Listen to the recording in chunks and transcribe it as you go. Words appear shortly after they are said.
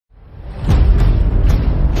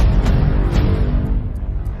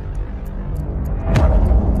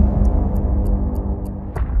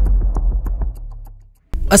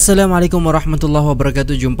Assalamualaikum warahmatullahi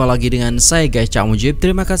wabarakatuh. Jumpa lagi dengan saya guys, CAKMOJIB.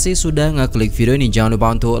 Terima kasih sudah ngeklik video ini. Jangan lupa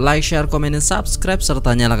untuk like, share, komen, dan subscribe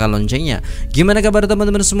serta nyalakan loncengnya. Gimana kabar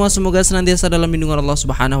teman-teman semua? Semoga senantiasa dalam lindungan Allah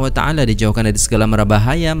Subhanahu wa taala, dijauhkan dari segala mara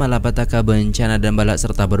bahaya, malapetaka, bencana dan bala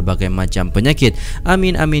serta berbagai macam penyakit.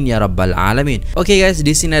 Amin amin ya rabbal alamin. Oke guys,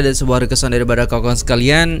 di sini ada sebuah requestan daripada kawan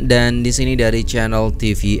sekalian dan di sini dari channel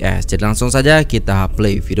TVS. Jadi langsung saja kita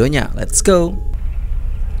play videonya. Let's go.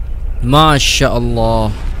 Masya Allah.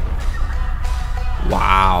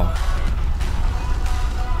 Wow,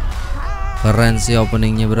 keren sih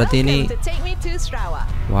openingnya. Berarti ini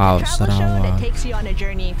wow, Sarawak.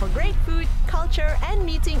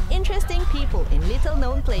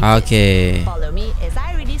 Oke.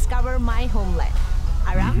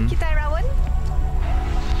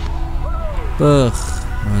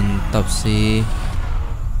 Mantap sih.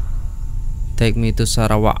 Take me to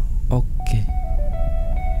Sarawak. Oke.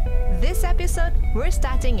 This episode, we're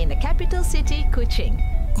starting in the capital city, Kuching.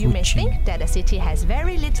 You may think that the city has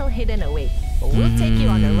very little hidden away, but we'll take you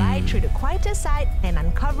on a ride through the quieter side and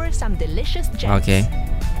uncover some delicious gems. Okay.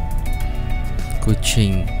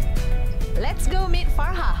 Kuching. Let's go meet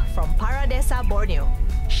Farha from Paradesa, Borneo.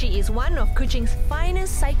 She is one of Kuching's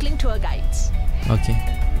finest cycling tour guides. Okay.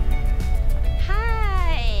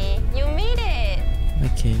 Hi, you made it.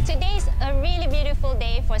 Okay. Today's a really beautiful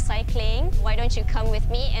day for cycling. Why don't you come with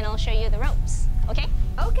me and I'll show you the ropes, okay?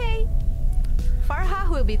 Okay. Farha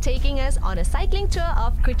will be taking us on a cycling tour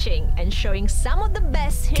of Kuching and showing some of the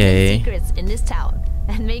best hidden secrets in this town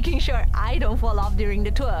and making sure I don't fall off during the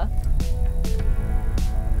tour.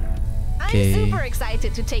 I'm super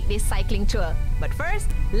excited to take this cycling tour, but first,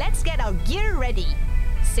 let's get our gear ready.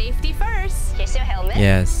 Safety first. Here's your helmet.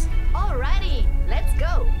 Yes. Alrighty, let's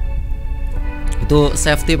go. Itu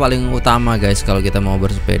safety paling utama guys kalau kita mau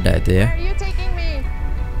bersepeda itu ya. Where are you taking me?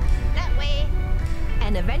 That way.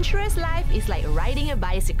 An adventurous life is like riding a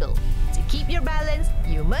bicycle. To keep your balance,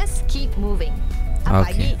 you must keep moving.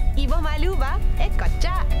 Apalagi ibu malu ba?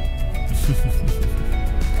 Kocak.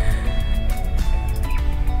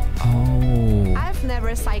 Oh. I've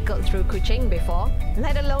never cycled through Kuching before,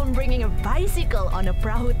 let alone bringing a bicycle on a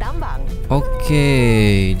perahu tambang.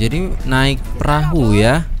 Oke, jadi naik perahu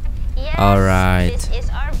ya. Yes, alright. This is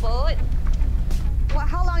our boat. Well,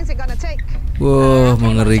 how long is it gonna take? Wow,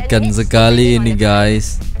 mengerikan sekali ini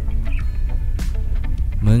guys.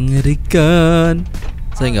 Mengerikan.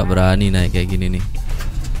 Saya nggak berani naik kayak gini nih.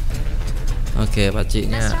 Oke,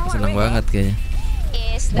 paciknya senang banget kayaknya.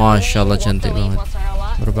 Masya Allah, cantik banget.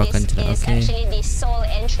 Merupakan cerita.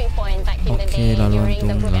 Oke, laluan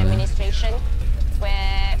tunggal.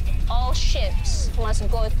 All ships must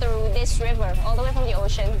go through this river, all the way from the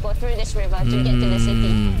ocean, go through this river to get to the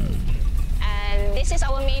city. And this is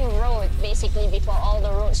our main road, basically, before all the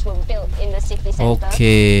roads were built in the city center.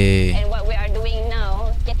 Okay. And what we are doing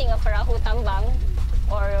now, getting a perahu tambang,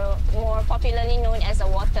 or more popularly known as a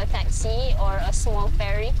water taxi or a small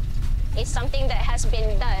ferry, is something that has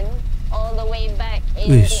been done all the way back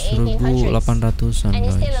in the 1800s. And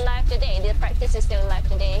it's still alive today. The practice is still alive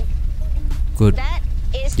today. Good.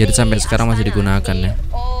 Jadi sampai sekarang masih digunakan ya.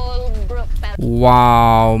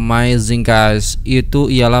 Wow, amazing guys.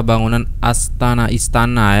 Itu ialah bangunan istana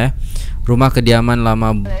ya. Rumah kediaman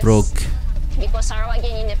lama Brooke.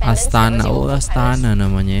 Astana, oh astana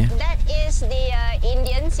namanya ya.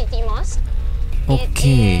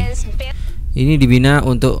 Oke. Ini dibina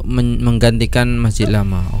untuk menggantikan masjid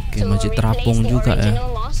lama. Oke, masjid terapung juga ya.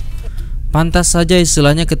 Pantas saja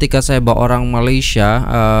istilahnya ketika saya bawa orang Malaysia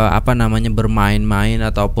bermain-main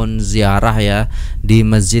ataupun ziarah ya di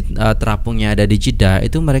masjid terapungnya ada di Jeddah,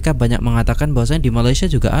 itu mereka banyak mengatakan bahwasanya di Malaysia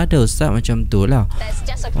juga ada Ustaz macam tu lah.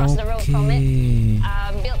 Oke.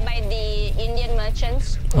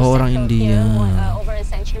 Oh, orang India.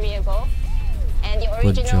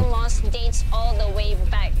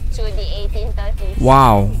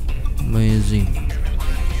 Wow, amazing.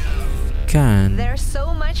 There's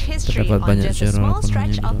so much history on just a small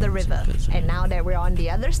stretch of the river, and now that we're on the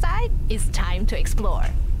other side, it's time to explore.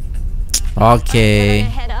 Okay.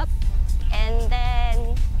 Head up and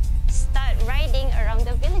then start riding around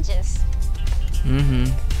the villages.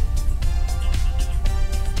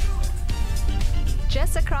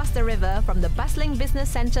 Just across the river from the bustling business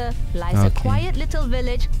center lies a quiet little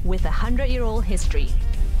village with a 100-year-old history.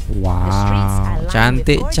 Wow,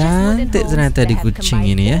 cantik ternyata di Kuching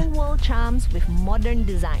ini ya.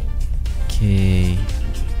 Oke.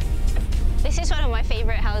 This is one of my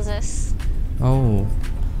favorite houses. Oh,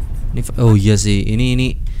 oh iya sih,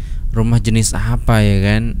 ini rumah jenis apa ya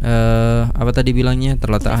kan? Apa tadi bilangnya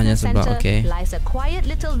terletak hanya sebelah. Oke.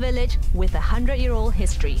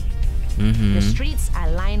 The streets are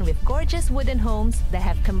lined with gorgeous wooden homes that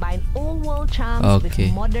have combined old world charms with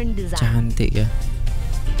modern design. Cantik ya.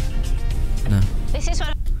 Nah, This is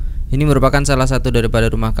what ini merupakan salah satu daripada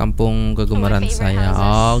rumah kampung kegemaran saya.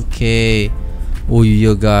 Oke. Oh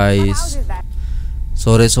iya guys.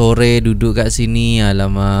 Sore-sore duduk kat sini,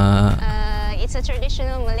 alamak. it's a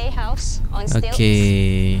traditional Malay house on stilts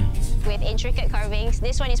with intricate carvings.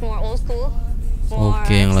 This one is more old school, more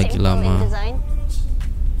yang lagi simple lama. in design.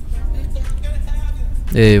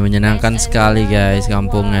 Menyenangkan sekali guys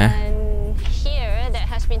kampungnya. Here that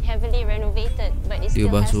has been heavily renovated, but it still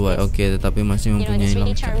Diubah has suai. this, Tetapi masih mempunyai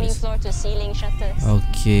really lengkap charming guys. floor to ceiling shutters.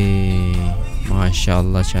 Masya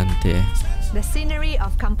Allah cantik. The scenery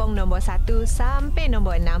of Kampung Nombor 1 sampai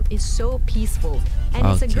Nombor 6 is so peaceful, and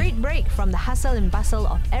it's a great break from the hustle and bustle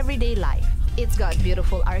of everyday life. It's got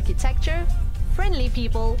beautiful architecture, friendly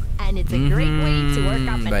people, and it's a great way to work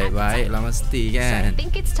up an appetite. Baik-baik lah mesti So I kan.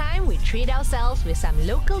 think it's time we treat ourselves with some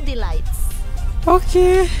local delights.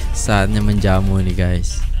 Saatnya menjamu nih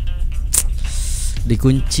guys.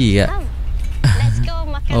 Dikunci ya? Let's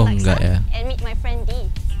go makan laksa enggak ya. and meet my friend D.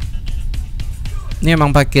 Ini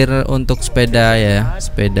emang parkir untuk sepeda ya,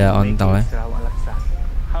 sepeda ontel ya.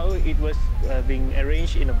 How it was being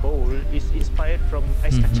arranged in a bowl is inspired from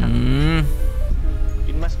ice kacang.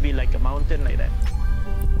 It must be like a mountain like that.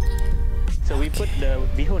 So we put the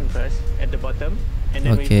bihun first at the bottom, and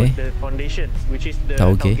then we put the foundation, which is the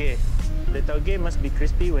tauge. The tauge must be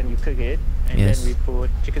crispy when you cook it, and then we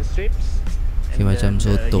put chicken strips. Macam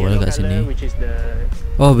soto lah kat sini. Which is the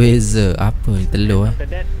beza apa ni, telur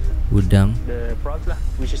udang. The prawns lah,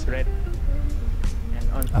 which is red.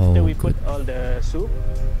 And after we put all the soup,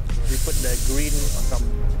 we put the green on top.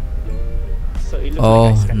 So it looks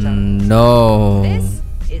like ice kacang. This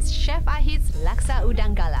is Chef Ahid's Laksa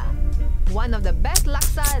Udang Gala, one of the best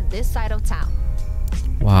laksa this side of town.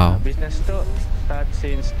 Business start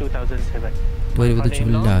since 2007. 2017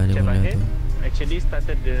 dia mula tu. Actually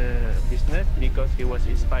started the business because he was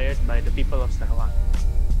inspired by the people of Sarawak.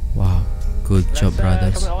 Good job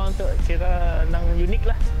brothers. Kami orang tu kira nang unik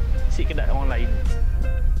lah. Si kedai orang lain.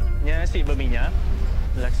 Nya si berminyak.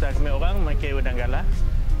 Laksa kami orang makan udang galah.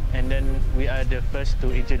 And then we are the first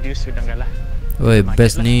to introduce udang galah.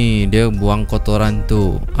 Best nih, dia buang kotoran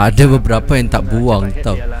tu. Ada beberapa yang tak buang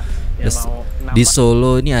tau. Di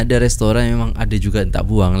Solo ni ada restoran memang ada juga yang tak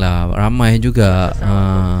buang lah. Ramai juga.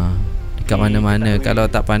 Dekat mana-mana.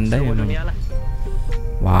 Kalau tak pandai memang.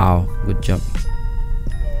 Good job.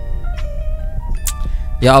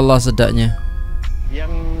 Ya Allah sedapnya.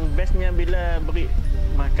 Yang bestnya bila beri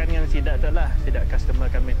makan yang sidak tu lah, sidak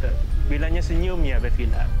customer kami tu. Bilanya senyum ya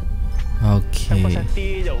berfilah. Tanpa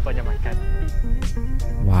hati jauh banyak makan.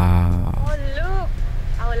 Oh look,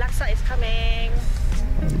 our laksa is coming.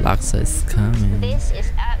 Laksa is coming. This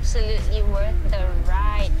is absolutely worth the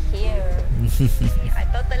ride here. I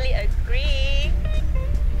totally agree.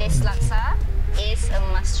 This laksa is a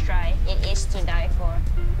must try. It is to die for.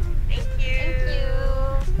 Thank you.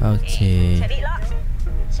 Cari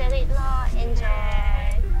lah,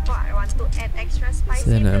 enjoy. I want to add extra spicy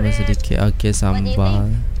Saya nak tambah sedikit. Sambal.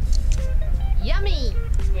 Yummy.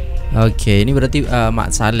 Ini berarti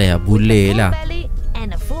mak saleh lah. Boleh lah.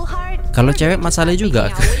 Kalau cewek mak saleh juga.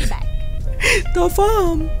 Tak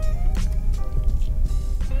faham.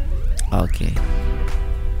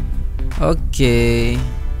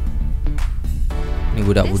 Ini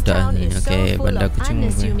budak-budak ni. Bandar kucing.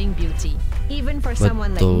 Even for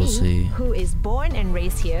someone like me, who is born and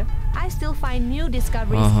raised here, I still find new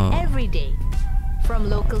discoveries every day.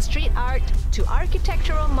 From local street art to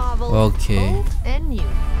architectural marvels, old and new.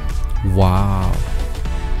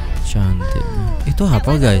 Cantik. Itu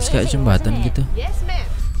apa guys? Kayak jembatan gitu. Yes, ma'am.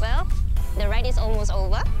 Well, the ride is almost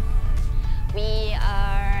over. We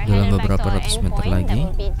are dalam headed back beberapa to our ratus meter endpoint. lagi.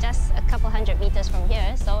 That will be just a couple hundred meters from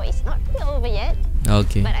here, so it's not really over yet.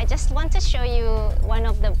 But I just want to show you one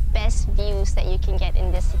of the best views that you can get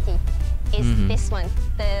in this city. Is this one,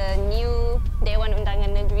 the new Dewan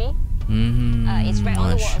Undangan Negeri. It's right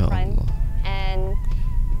on the waterfront, and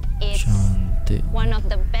it's one of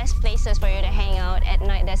the best places for you to hang out at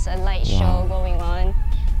night. There's a light show going on.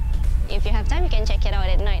 If you have time, you can check it out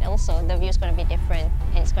at night also. The view is going to be different,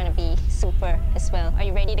 and it's going to be super as well. Are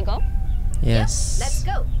you ready to go? Yes. Let's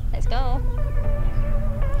go. Let's go.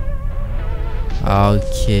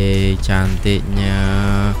 Cantiknya.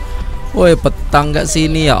 Petang kat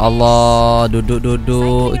sini ya Allah.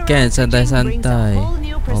 Duduk-duduk kan santai-santai. Allah.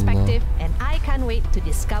 And I can't wait to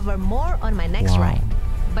discover more on my next ride.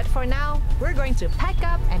 But for now, we're going to pack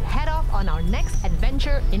up and head off on our next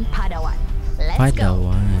adventure in Padawan. Let's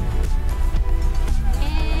go.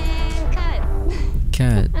 And cut.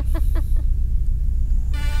 cat.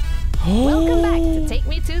 Welcome back to Take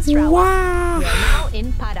Me to Sarawak. Wow. We are now in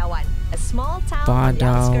Padawan, a small town on the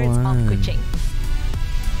outskirts of Padawan. Kuching.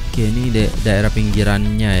 Okay, ni daerah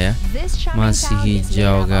pinggirannya ya. This charming Masih town is hijau, made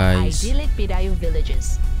up of guys. idyllic Bidayuh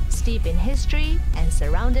villages, steep in history and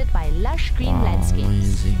surrounded by lush green Wow, landscapes.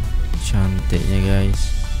 amazing. Cantiknya guys.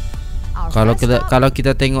 Our Kalau first kita stop, kalau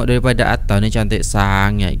kita tengok daripada atas ni cantik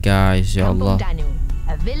sangat guys. Ya Kampung Allah. Danu,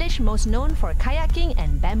 a village most known for kayaking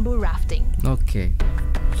and bamboo rafting. Okay.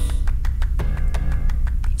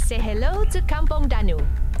 Say hello to Kampung Danu.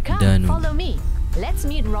 Come, Danu. follow me. Let's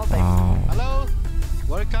meet Robert. Wow. Hello,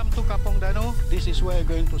 welcome to Kampung Danu. This is where you're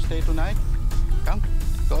going to stay tonight. Come,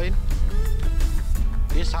 go in.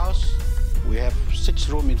 This house, we have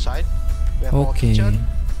 6 rooms inside. We have our Okay. kitchen,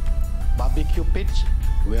 barbecue pit.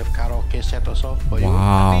 We have karaoke set also for you.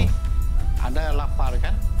 Wow. Tapi, Anda lapar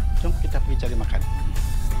kan? Jom kita pergi cari makan.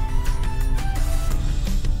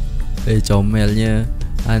 Comelnya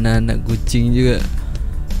anak-anak kucing juga.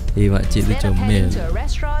 Makcik tu Instead of comel. heading to a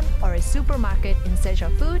restaurant or a supermarket in search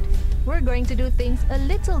of food, we're going to do things a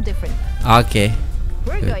little different. Okay.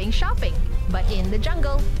 We're Good. going shopping, but in the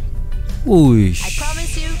jungle. Uish. I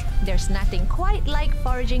promise you, there's nothing quite like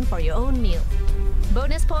foraging for your own meal.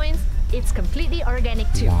 Bonus points, it's completely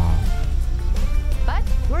organic too. Wow. But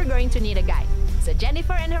we're going to need a guide. So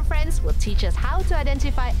Jennifer and her friends will teach us how to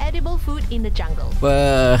identify edible food in the jungle.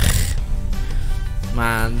 Wah.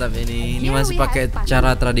 Mantap ini. Ini Here masih we pakai have paku,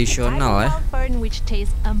 cara a tradisional type of wild fern which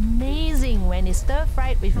tastes amazing when it's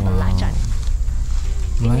stir-fried with Wow. belacan.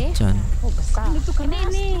 Belacan. Oh, besar.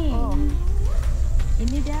 Ini Oh.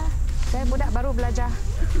 Ini dia. Saya budak baru belajar.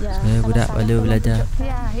 Ya. Saya budak sama-sama. baru belajar.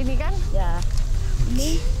 Ya, ini kan Ya. Ini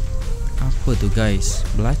Apa tu guys?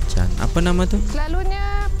 Belacan. Apa nama tu?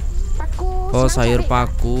 selalunya paku. Oh, senang sayur cari.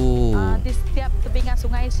 paku. di setiap tebingan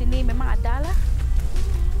sungai sini memang ada lah.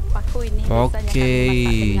 Paku ini biasanya Okey,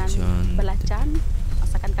 kami masak dengan cantik. belacan.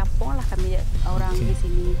 Masakan kampung lah kami orang Okey. di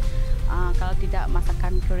sini. Kalau tidak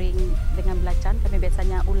masakan kering dengan belacan, kami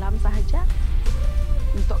biasanya ulam sahaja.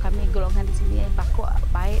 Untuk kami golongan di sini paku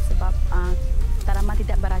baik sebab tanaman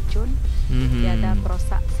tidak beracun. Dia ada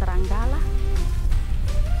perosak serangga lah.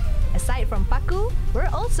 Aside from paku, we're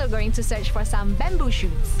also going to search for some bamboo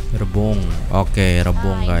shoots. Rebung. Okay,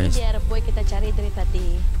 rebung guys. Ini dia rebung kita cari dari tadi.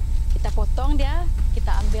 Kita potong dia,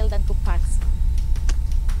 kita ambil dan kupas.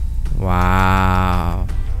 Wow.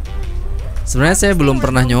 Sebenarnya saya belum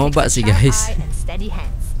pernah nyoba sih guys. Eye and steady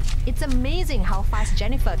hands. It's amazing how fast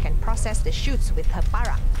Jennifer can process the shoots with her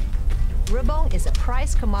parang. Rebung is a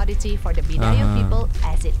prized commodity for the Bidayuh people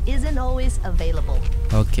as it isn't always available.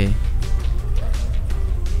 Okay.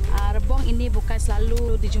 Rebung ini bukan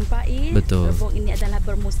selalu dijumpai. Betul. Rebung ini adalah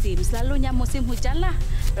bermusim. Selalunya musim hujan lah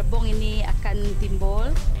rebung ini akan timbul.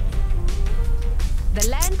 The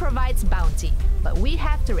land provides bounty, but we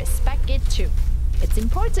have to respect it too. It's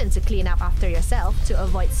important to clean up after yourself to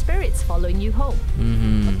avoid spirits following you home.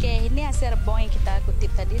 Okey, ini hasil rebung yang kita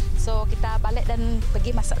kutip tadi. So kita balik dan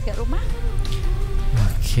pergi masak ke rumah.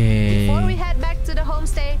 Okay. Before we head back to the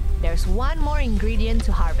homestay, there's one more ingredient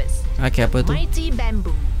to harvest. Okay, apa tu? Mighty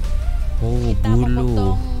bamboo. Oh, Kita bulu.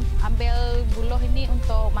 memotong, ambil buluh ini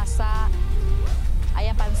untuk masak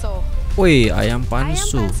ayam panso. Woi, ayam Ayam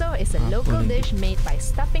pansu. panso is a Apa local lagi? dish made by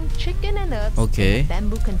stuffing chicken and herbs Okay. in a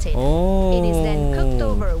bamboo container. Oh. It is then cooked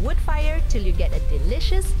over a wood fire till you get a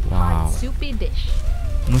delicious, Wow. hot, soupy dish.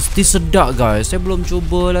 Mesti sedap guys. Saya belum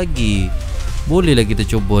cuba lagi. Bolehlah kita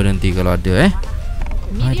cuba nanti kalau ada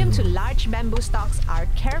Medium to large bamboo stalks are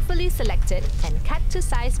carefully selected and cut to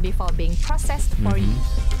size before being processed for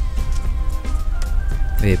use.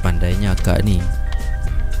 Pandainya akak ni.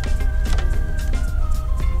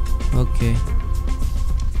 Okay.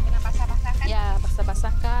 Ya,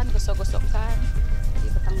 basah-basahkan, gosok-gosokkan di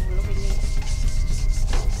batang buluh ini.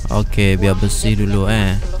 Okay, biar Buang bersih dia dulu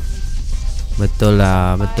punya buluh. Betul lah,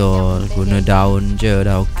 betul. Guna daun je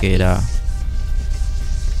dah okey dah.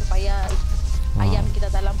 Supaya Wow. ayam kita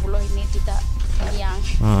dalam buluh ini tidak menyang.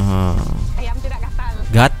 Ayam tidak gatal.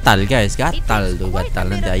 Gatal guys, It gatal takes tu quite gatal a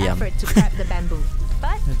bit nanti of ayam. effort to prep the bamboo,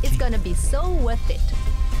 but it's gonna be so worth it.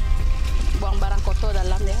 Buang barang kotor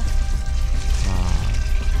dalam dia.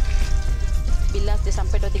 Bila dia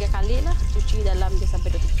sampai 2-3 kali lah, cuci dalam dia sampai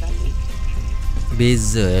 2-3 kali.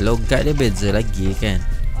 Beza, logat dia beza lagi kan.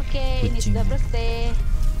 Okey, ini Kucing. sudah bersih.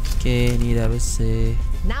 Okay, ni dah bersih.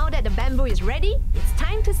 Now that the bamboo is ready, it's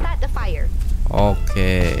time to start the fire.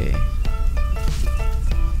 Okay.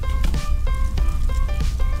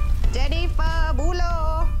 Jennifer,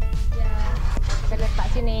 buluh. Ya, kita letak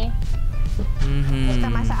sini. Kita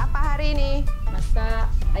masak apa hari ini? Masak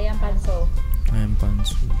ayam panso. Ayam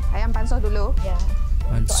pansu. Ayam panso dulu. Ya.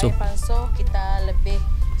 Untuk air panso kita lebih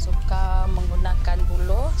suka menggunakan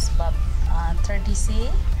buluh sebab tradisi.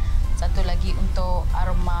 Satu lagi untuk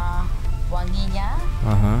aroma wanginya.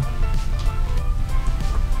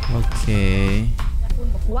 Okay.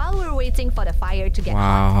 While we're waiting for the fire to get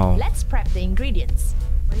hot, let's prep the ingredients.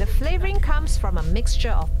 The flavoring comes from a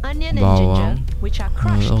mixture of onion and ginger, which are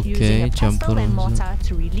crushed using a pestle and mortar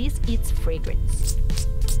to release its fragrance.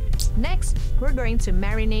 Next, we're going to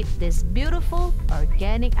marinate this beautiful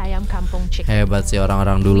organic ayam kampung chicken. Hebat sih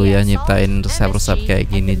orang-orang dulu ya nyiptain resep-resep kayak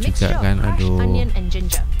gini juga kan. Aduh. Onion and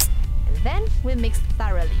ginger. And then we mix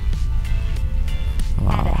thoroughly.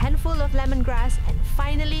 Add a handful of lemongrass and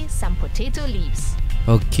finally some potato leaves.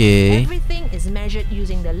 Okay. Everything is measured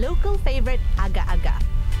using the local favorite agar-agar.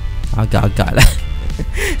 Agak-agak lah.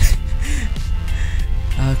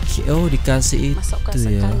 Okay. Oh, dikasih masukkan itu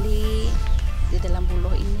ya. Sekali di dalam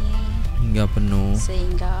buluh ini hingga penuh.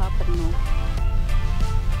 Sehingga penuh.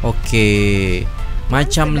 Oke.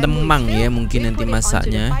 Macam lemang ya mungkin nanti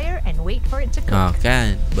masaknya.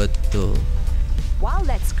 Kan, betul. While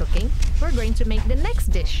that's cooking, we're going to make the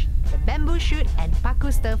next dish, the bamboo shoot and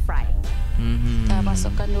paku stir fry. Kita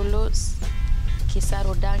masukkan dulu kisar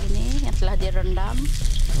udang ini yang telah direndam.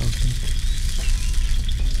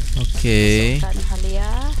 Oke. Masukkan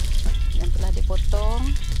halia yang telah dipotong.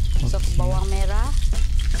 Masuk bawang merah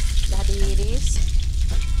telah diiris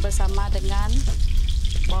bersama dengan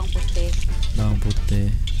bawang putih. Bawang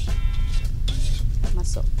putih.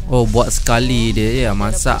 Masukkan. Oh, buat sekali dia ya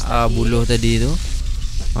masak buluh tadi tu.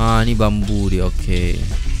 Ni bambu dia. Okey.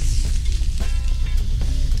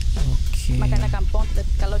 Makanan kampung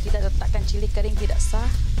kalau tidak letakkan cili kering tidak sah.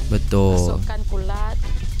 Betul. Masukkan kulat.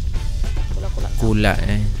 Kulat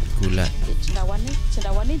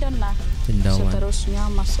Cendawan ni dan lah. Seterusnya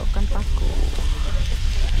masukkan paku.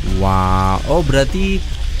 Wow. Oh, berarti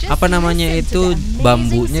apa namanya itu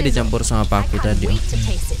bambunya dicampur sama paku tadi.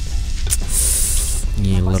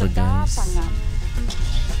 Ngiler guys.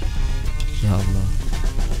 Ya Allah.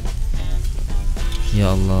 Ya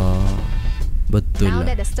Allah. Betul lah.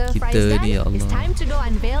 Kita ni ya Allah.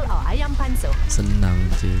 Senang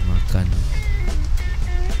je makan.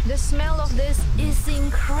 The smell of this is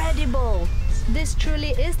incredible. This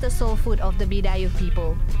truly is the soul food of the Bidayu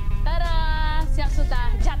people. Tada, siap sudah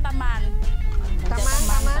jataman.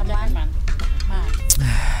 Taman.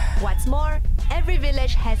 What's more, every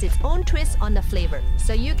village has its own twist on the flavor, so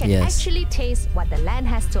you can actually taste what the land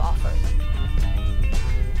has to offer.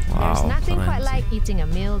 There's nothing quite like eating a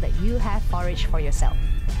meal that you have foraged for yourself.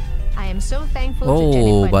 I am so thankful to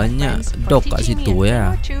Jennifer and my friends for teaching me a thing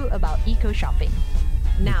or two about eco shopping.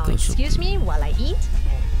 Now, excuse me while I eat,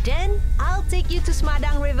 and then I'll take you to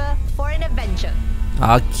Smadang River for an adventure.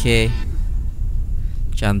 Okay.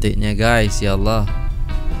 Cantiknya guys, ya Allah.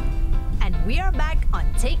 And we are back on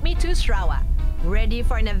Take Me to Sarawak. Ready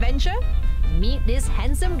for an adventure? Meet this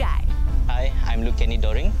handsome guy. Hi, I'm Kenny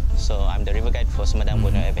Doring. So I'm the river guide for Smadang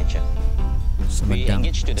Bono Adventure. We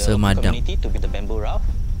engage to the local community to build the bamboo raft.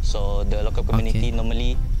 So the local community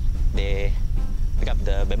normally they pick up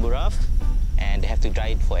the bamboo raft and they have to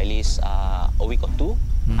dry it for at least a week or two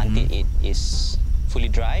until it is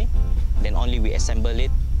fully dry. Then only we assemble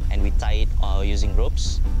it and we tie it using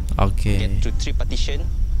ropes. Okay. Get through 3 partition.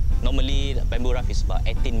 Normally the bamboo raft is about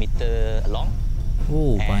 18 meter long.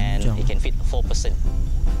 Oh, and panjang. it can fit 4 person.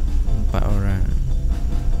 4 orang.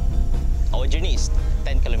 Our journey is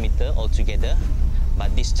 10 km altogether,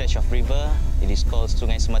 but this stretch of river, it is called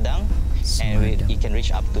Sungai Smadang, and it can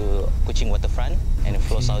reach up to Kuching waterfront and it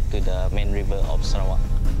flows out to the main river of Sarawak.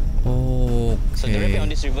 Oh, okay. So the driving on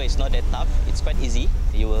this river is not that tough. It's quite easy.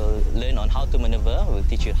 You will learn on how to maneuver. We'll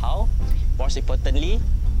teach you how. Most importantly,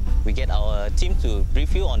 we get our team to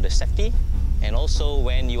brief you on the safety. And also,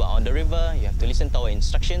 when you are on the river, you have to listen to our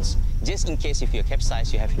instructions. Just in case if you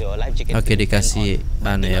capsize, you have your life jacket. Okay, dikasih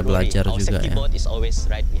ya belajar our juga safety ya. board is always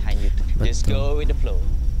right behind you. Just go with the flow.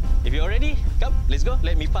 If you're ready, come, let's go.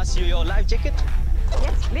 Let me pass you your life jacket.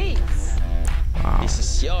 Yes, please. Wow. This is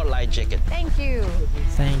your life jacket. Thank you.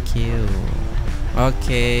 Thank you.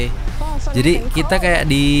 Oke. Jadi kita kayak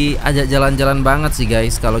diajak jalan-jalan banget sih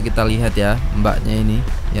guys kalau kita lihat ya mbaknya ini.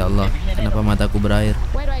 Ya Allah, kenapa mataku berair?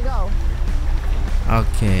 Where do I go?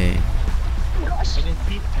 Oke.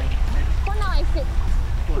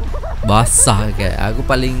 Basah kayak aku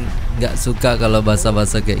paling nggak suka kalau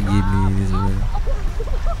basah-basah kayak gini sebenarnya.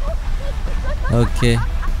 Oke.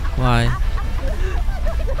 Why?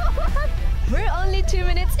 We're only 2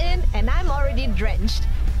 minutes in and I'm already drenched.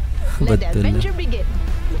 Let the adventure begin.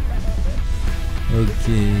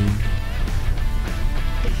 Oke.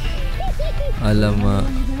 Alamak.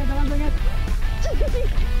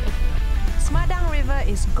 Smadang River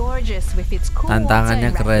is gorgeous with its cool water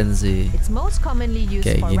Tantangannya and keren rapids. sih. It's most commonly used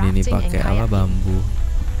Kayak for gini nih rafting and pakai apa kayaking. bambu.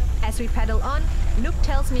 As we paddle on, Luke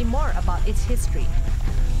tells me more about its history.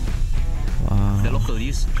 Wow. The locals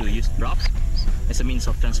used to use rafts as a means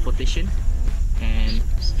of transportation, and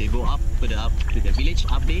they go further up to the village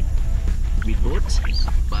up there with boats.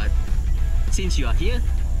 But since you are here,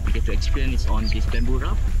 you get to experience on this bamboo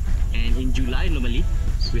raft. And in July normally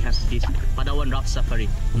we have this Padawan Raft Safari.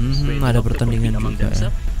 Ada pertandingan among juga ya.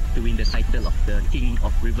 to win the title of the King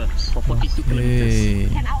of River for 42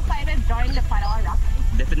 kilometers. Can outsiders join the Padawan raft?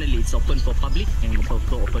 Definitely, it's open for public and it's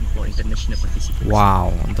also open for international participants.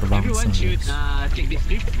 Wow, terbang. Everyone should take this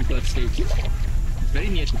trip because it's very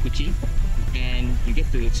near to Kuching, and you get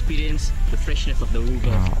to experience the freshness of the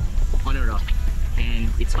river on a raft, and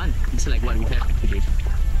it's fun. It's like what we have today.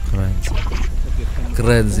 Keren sih.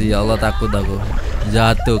 Keren sih, ya Allah takut aku.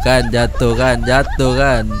 Jatuh kan.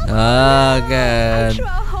 Ah kan. Throw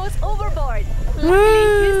our host overboard.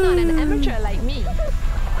 Luckily, he's not an amateur like me.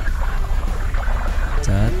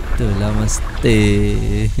 Jatuh lah mesti.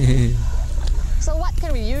 So what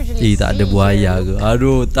can we usually Tak ada buaya ke?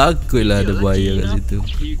 Aduh, takut lah ada buaya kat situ.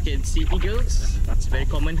 You can see eagles. It's very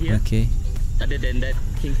common here. Okay. Other than that,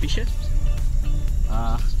 kingfisher.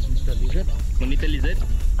 Monitor lizard.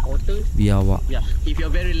 Otter. Biawak. Yeah, if you're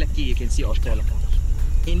very lucky, you can see otter.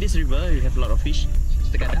 In this river, you have a lot of fish.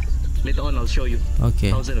 Terkadang. Later on, I'll show you. Okay.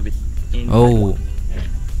 Thousands of it. Oh.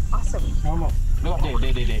 Awesome. Look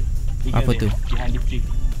there. Apa tu? Behind the tree.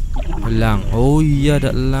 Elang. Oh iya, ada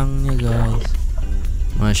elangnya guys.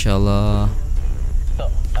 Masya Allah. So,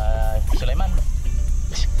 Sulaiman.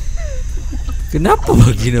 Kenapa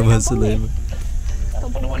bagi nama Sulaiman?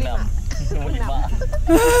 Nombor 6. Nombor 5.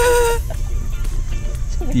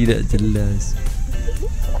 Tidak jelas.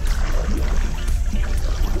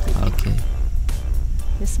 Okay.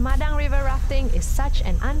 The Smadang River rafting is such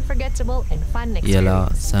an unforgettable and fun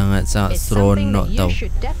Iyalah, experience. sangat-sangat It's something seronok that you tau.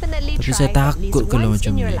 should definitely Tapi try saya at takut least kalau once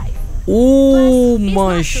macam in your ni. life. Oh, Plus, it's not too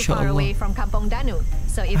Masya far Allah. away from Kampung Danu.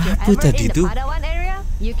 So if you're Apa ever tadi in the tu? Padawan area,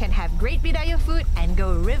 you can have great Bidayuh food and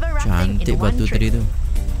go river rafting Cantik in one batu trip. tadi tu.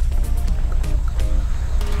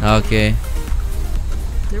 Okay.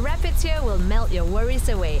 The rapids here will melt your worries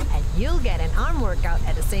away and you'll get an arm workout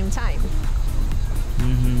at the same time.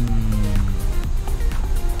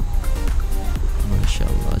 Masya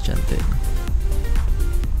Allah, cantik.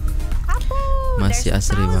 Masih There's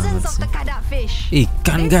asri banget thousands of sih. tekadak fish.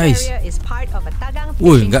 Ikan This guys. area is part of a tagang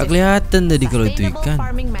Woi, fishing nggak system, kelihatan tadi kalau itu sustainable ikan.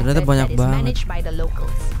 farming Ternyata method banyak that is banget. managed by the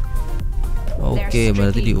locals. Oke, There's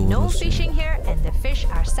berarti strictly no diurus. fishing here and the fish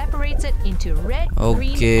are separated into red, green, and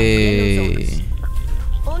Oke. yellow zones.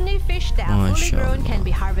 Only fish that are fully Masya grown can Allah.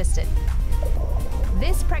 be harvested.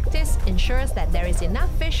 This practice ensures that there is enough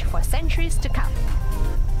fish for centuries to come.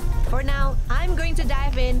 For now, I'm going to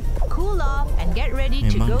dive in, cool off, and get ready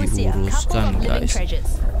to Memang go see a couple diuruskan, of living guys. treasures.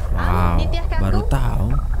 Wow, Nitiah Kaku? baru tahu.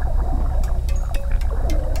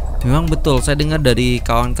 Memang betul, saya dengar dari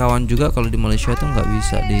kawan-kawan juga kalau di Malaysia tuh nggak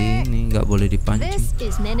bisa nggak boleh dipancing. This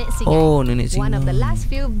is Nenek Singai, Oh, Nenek one of the Singai. last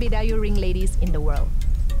few Bidayuh ring ladies in the world.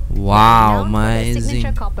 Wow, Renowned for their signature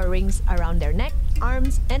amazing. copper rings around their neck,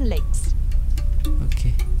 arms, and legs.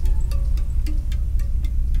 Oke.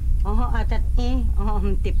 Oh, atat oh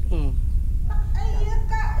hentip Ayo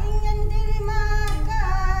kak ingin terima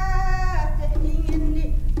kasih,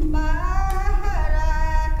 ingin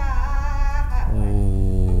dibahagiakan.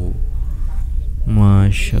 Oh,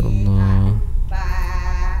 Masya Allah.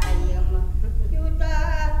 Bayam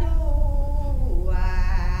sudah tua,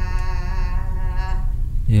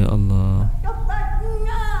 Ya Allah.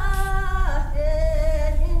 tepatnya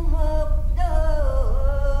sesimuk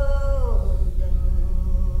dozen.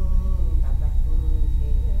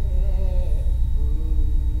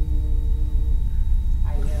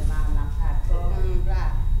 Ayo mana akong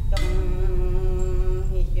ratong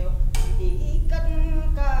hidup diikat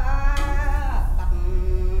kapang.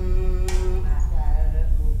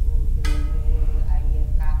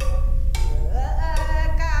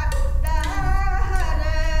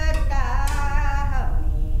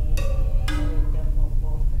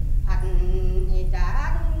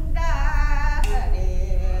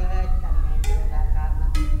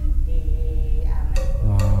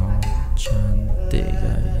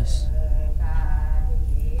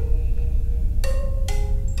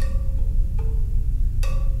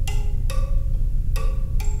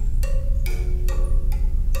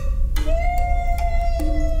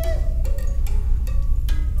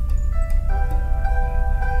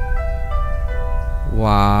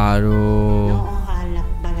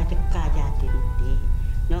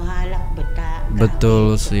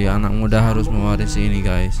 Betul sih, anak muda harus mewarisi ini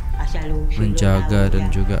guys, menjaga dan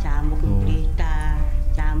juga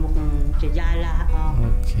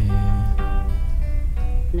Oke.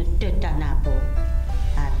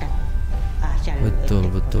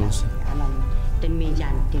 Betul sih.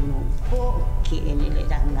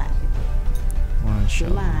 Masya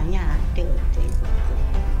Allah.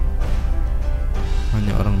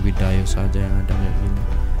 Hanya orang Bidayu saja yang ada kayak gini.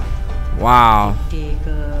 Wow.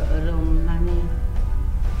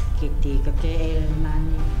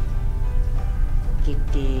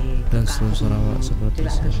 Dan seluruh Sarawak seperti itu.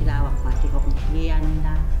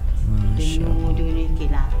 Masya Allah.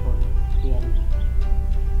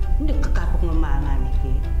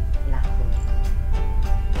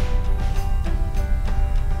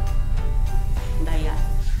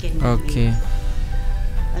 Oke.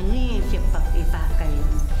 Ini cepat dipakai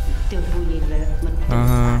terbunyi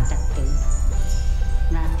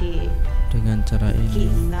nanti dengan cara ini.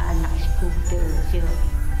 Nggak anak skuter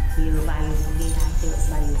bayu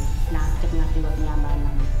bayu nak tengah tiwak nyaman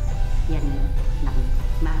yang nak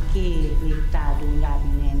maki kita dunia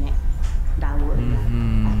nenek daun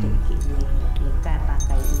atau kita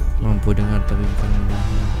pakai mampu dengar tapi bukan mendengar.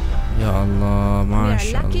 Ya Allah, Masya We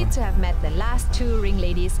are lucky Allah. to have met the last two ring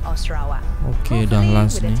ladies of Sarawak. Oke, dah Hopefully,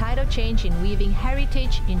 last with nih. the tidal change in weaving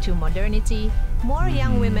heritage into modernity, more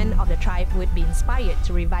young women of the tribe would be inspired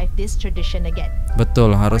to revive this tradition again.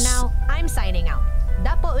 Betul, For harus. now, I'm signing out.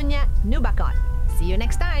 Dapo unya nubakon. See you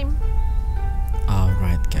next time.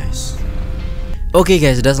 Alright guys. Oke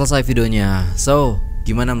guys, sudah selesai videonya. So,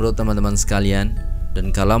 gimana menurut teman-teman sekalian?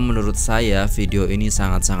 Dan kalau menurut saya video ini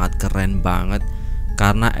sangat-sangat keren banget,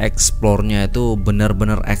 karena explore-nya itu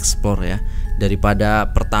benar-benar explore ya. Daripada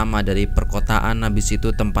pertama dari perkotaan, habis itu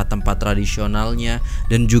tempat-tempat tradisionalnya,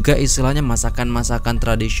 dan juga istilahnya masakan-masakan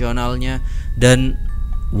tradisionalnya. Dan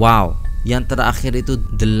wow, yang terakhir itu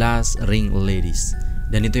The Last Ring Ladies.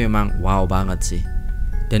 Dan itu memang wow banget sih.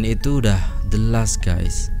 Dan itu udah the last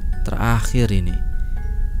guys, terakhir ini.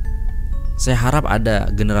 Saya harap ada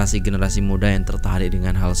generasi-generasi muda yang tertarik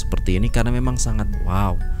dengan hal seperti ini, karena memang sangat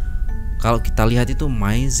wow. Kalau kita lihat itu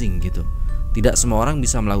amazing gitu. Tidak semua orang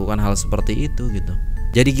bisa melakukan hal seperti itu gitu.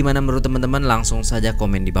 Jadi gimana menurut teman-teman? Langsung saja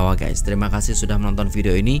komen di bawah guys. Terima kasih sudah menonton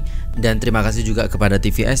video ini, dan terima kasih juga kepada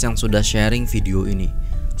TVS yang sudah sharing video ini.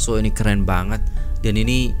 So ini keren banget. Dan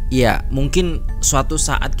ini ya mungkin suatu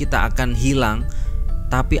saat kita akan hilang,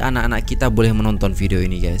 tapi anak-anak kita boleh menonton video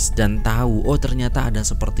ini guys, dan tahu oh ternyata ada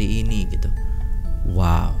seperti ini gitu.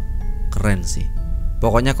 Wow, keren sih.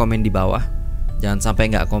 Pokoknya komen di bawah. Jangan sampai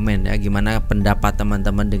nggak komen ya, gimana pendapat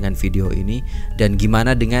teman-teman dengan video ini, dan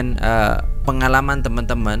gimana dengan pengalaman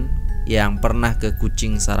teman-teman yang pernah ke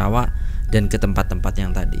Kuching Sarawak dan ke tempat-tempat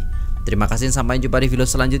yang tadi. Terima kasih, sampai jumpa di video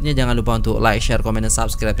selanjutnya. Jangan lupa untuk like, share, komen, dan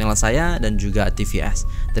subscribe channel saya dan juga TVS.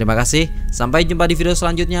 Terima kasih, sampai jumpa di video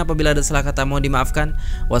selanjutnya. Apabila ada salah kata mohon dimaafkan.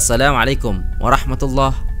 Wassalamualaikum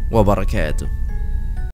warahmatullahi wabarakatuh.